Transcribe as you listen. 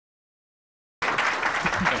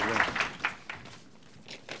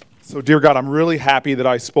So, dear God, I'm really happy that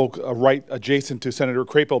I spoke right adjacent to Senator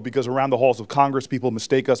Crapo, because around the halls of Congress, people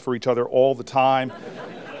mistake us for each other all the time.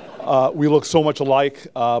 We look so much alike,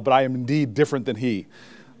 but I am indeed different than he.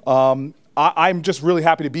 I'm just really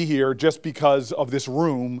happy to be here just because of this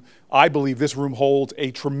room. I believe this room holds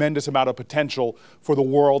a tremendous amount of potential for the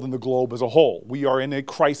world and the globe as a whole. We are in a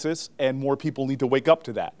crisis, and more people need to wake up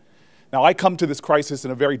to that. Now, I come to this crisis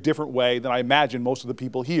in a very different way than I imagine most of the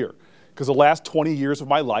people here, because the last 20 years of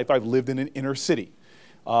my life, I've lived in an inner city.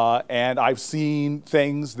 And I've seen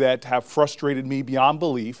things that have frustrated me beyond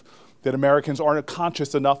belief that Americans aren't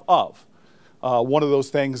conscious enough of. One of those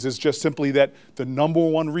things is just simply that the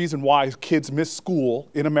 #1 reason why kids miss school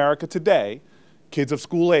in America today, kids of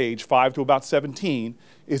school age, 5 to about 17,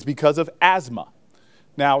 is because of asthma.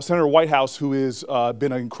 Now, Senator Whitehouse, who has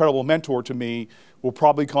been an incredible mentor to me, will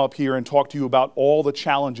probably come up here and talk to you about all the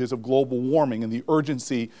challenges of global warming and the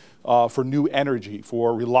urgency for new energy,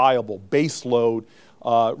 for reliable, baseload,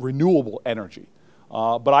 renewable energy.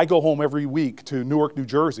 But I go home every week to Newark, New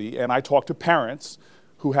Jersey, and I talk to parents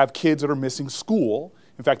who have kids that are missing school.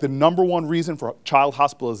 In fact, the #1 reason for child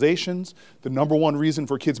hospitalizations, the #1 reason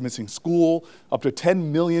for kids missing school, up to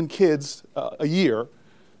 10 million kids a year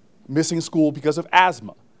missing school because of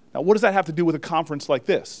asthma. Now, what does that have to do with a conference like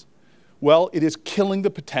this? Well, it is killing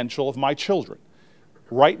the potential of my children.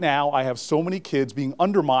 Right now, I have so many kids being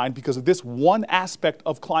undermined because of this one aspect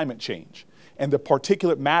of climate change and the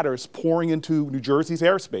particulate matters pouring into New Jersey's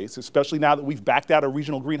airspace, especially now that we've backed out of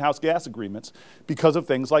regional greenhouse gas agreements because of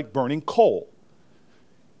things like burning coal.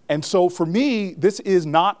 And so for me, this is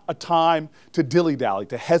not a time to dilly-dally,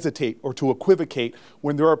 to hesitate, or to equivocate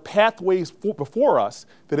when there are pathways before us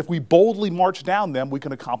that if we boldly march down them, we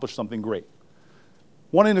can accomplish something great.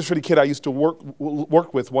 One inner city kid I used to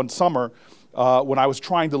work with one summer, when I was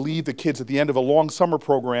trying to leave the kids at the end of a long summer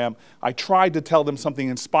program, I tried to tell them something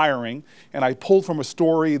inspiring, and I pulled from a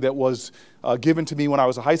story that was given to me when I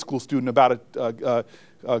was a high school student about a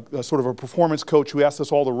sort of a performance coach who asked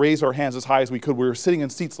us all to raise our hands as high as we could. We were sitting in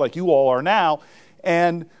seats like you all are now,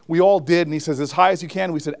 and we all did, and he says, "As high as you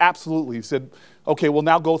can?" We said, "Absolutely." He said, "Okay, well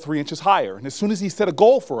now go 3 inches higher." And as soon as he set a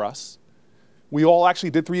goal for us, we all actually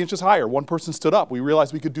did 3 inches higher. One person stood up. We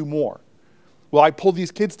realized we could do more. Well, I pulled these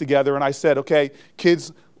kids together and I said, okay,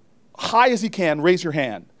 kids, high as you can, raise your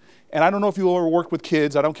hand. And I don't know if you ever work with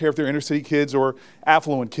kids. I don't care if they're inner city kids or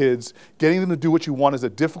affluent kids. Getting them to do what you want is a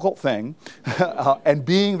difficult thing. And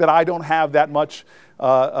being that I don't have that much,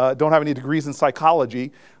 don't have any degrees in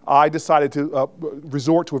psychology, I decided to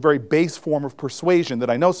resort to a very base form of persuasion that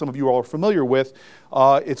I know some of you all are familiar with.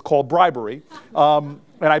 It's called bribery. And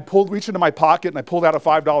I reached into my pocket and I pulled out a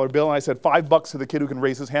 $5 bill and I said, $5 to the kid who can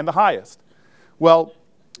raise his hand the highest. Well,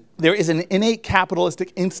 there is an innate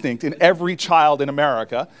capitalistic instinct in every child in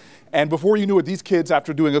America. And before you knew it, these kids,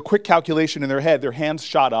 after doing a quick calculation in their head, their hands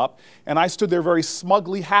shot up. And I stood there very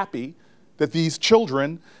smugly happy that these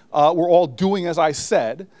children were all doing as I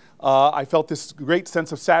said. I felt this great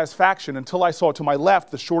sense of satisfaction until I saw to my left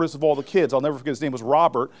the shortest of all the kids. I'll never forget, his name was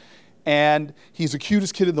Robert. And he's the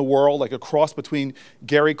cutest kid in the world, like a cross between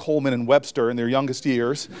Gary Coleman and Webster in their youngest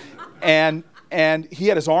years. And he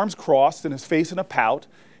had his arms crossed and his face in a pout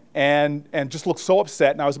and just looked so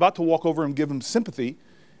upset. And I was about to walk over and give him sympathy.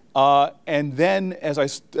 And then as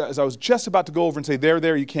I was just about to go over and say,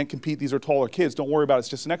 there, you can't compete. These are taller kids. Don't worry about it. It's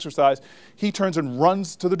just an exercise. He turns and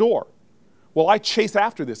runs to the door. Well, I chase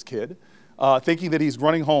after this kid, thinking that he's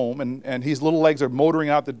running home, and his little legs are motoring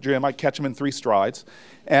out the gym. I catch him in 3 strides.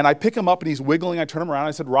 And I pick him up, and he's wiggling. I turn him around.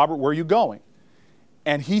 I said, "Robert, where are you going?"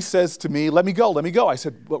 And he says to me, "Let me go, let me go." I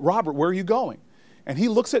said, "But Robert, where are you going?" And he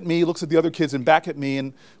looks at me, looks at the other kids, and back at me,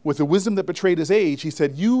 and with the wisdom that betrayed his age, he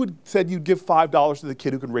said, "You said you'd give $5 to the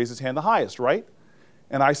kid who can raise his hand the highest, right?"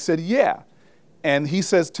 And I said, "Yeah." And he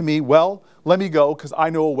says to me, "Well, let me go, because I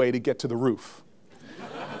know a way to get to the roof."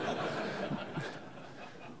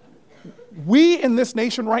 We in this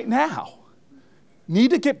nation right now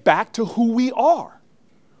need to get back to who we are.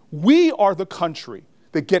 We are the country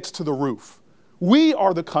that gets to the roof. We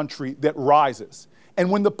are the country that rises. And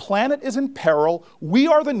when the planet is in peril, we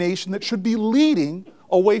are the nation that should be leading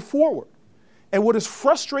a way forward. And what is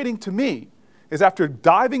frustrating to me is after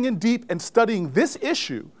diving in deep and studying this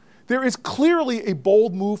issue, there is clearly a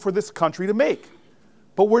bold move for this country to make.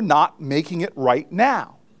 But we're not making it right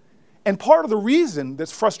now. And part of the reason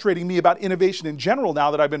that's frustrating me about innovation in general now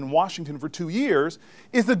that I've been in Washington for 2 years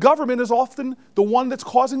is the government is often the one that's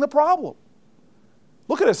causing the problem.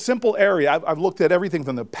 Look at a simple area. I've looked at everything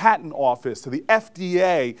from the patent office to the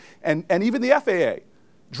FDA and even the FAA.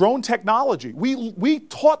 Drone technology. We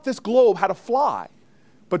taught this globe how to fly,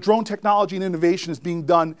 but drone technology and innovation is being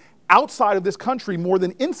done outside of this country more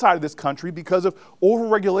than inside of this country because of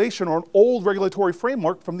overregulation or an old regulatory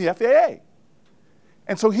framework from the FAA.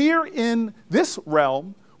 And so here in this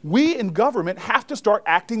realm, we in government have to start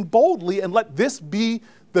acting boldly and let this be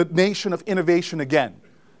the nation of innovation again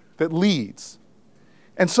that leads.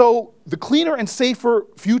 And so the cleaner and safer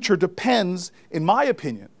future depends, in my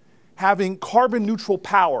opinion, having carbon neutral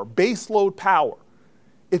power, baseload power.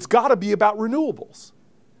 It's got to be about renewables.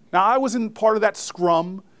 Now, I was in part of that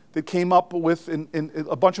scrum that came up with in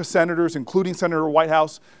a bunch of senators, including Senator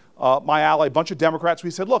Whitehouse, my ally, a bunch of Democrats.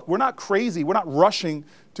 We said, look, we're not crazy. We're not rushing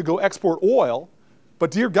to go export oil.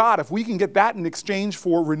 But dear God, if we can get that in exchange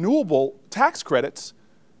for renewable tax credits,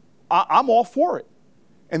 I'm all for it.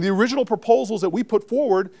 And the original proposals that we put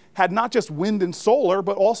forward had not just wind and solar,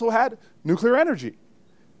 but also had nuclear energy.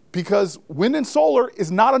 Because wind and solar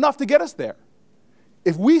is not enough to get us there.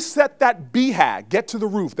 If we set that BHAG, get to the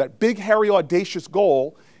roof, that big, hairy, audacious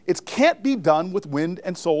goal, it can't be done with wind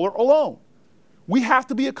and solar alone. We have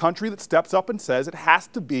to be a country that steps up and says it has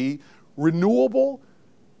to be renewable,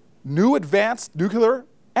 new advanced nuclear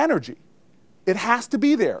energy. It has to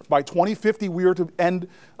be there. By 2050, we are to end,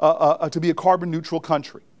 to be a carbon neutral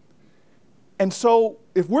country. And so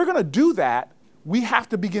if we're going to do that, we have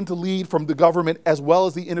to begin to lead from the government as well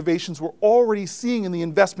as the innovations we're already seeing in the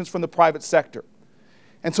investments from the private sector.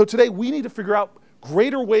 And so today we need to figure out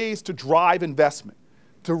greater ways to drive investment,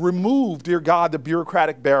 to remove, dear God, the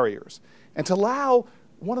bureaucratic barriers, and to allow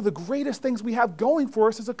one of the greatest things we have going for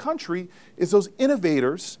us as a country is those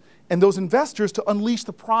innovators and those investors to unleash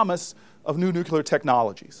the promise of new nuclear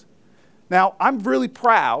technologies. Now, I'm really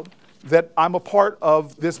proud that I'm a part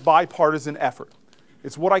of this bipartisan effort.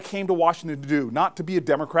 It's what I came to Washington to do, not to be a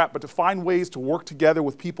Democrat, but to find ways to work together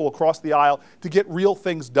with people across the aisle to get real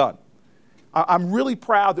things done. I'm really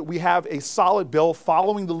proud that we have a solid bill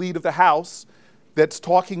following the lead of the House that's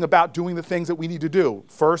talking about doing the things that we need to do.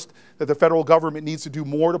 First, that the federal government needs to do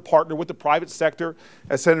more to partner with the private sector,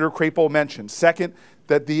 as Senator Crapo mentioned. Second,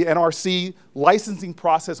 that the NRC licensing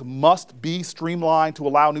process must be streamlined to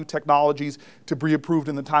allow new technologies to be approved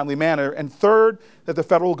in a timely manner. And third, that the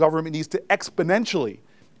federal government needs to exponentially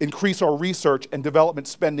increase our research and development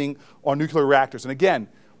spending on nuclear reactors. And again,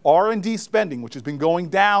 R&D spending, which has been going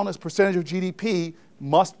down as a percentage of GDP,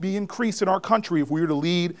 must be increased in our country if we are to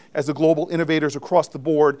lead as the global innovators across the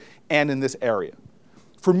board and in this area.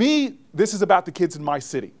 For me, this is about the kids in my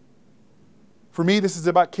city. For me, this is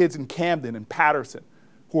about kids in Camden and Patterson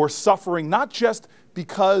who are suffering not just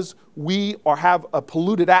because we have a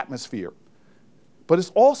polluted atmosphere, but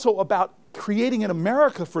it's also about creating an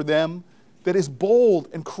America for them that is bold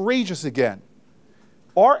and courageous again.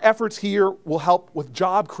 Our efforts here will help with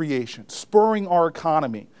job creation, spurring our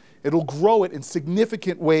economy. It'll grow it in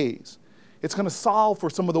significant ways. It's going to solve for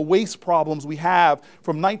some of the waste problems we have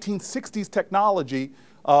from 1960s technology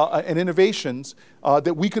and innovations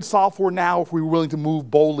that we could solve for now if we were willing to move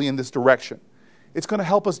boldly in this direction. It's going to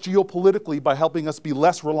help us geopolitically by helping us be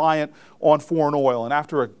less reliant on foreign oil. And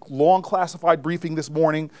after a long classified briefing this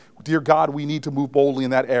morning, dear God, we need to move boldly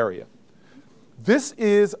in that area. This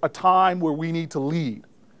is a time where we need to lead,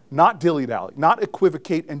 not dilly-dally, not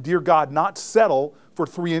equivocate, and dear God, not settle for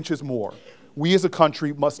 3 inches more. We as a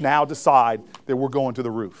country must now decide that we're going to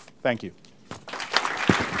the roof. Thank you.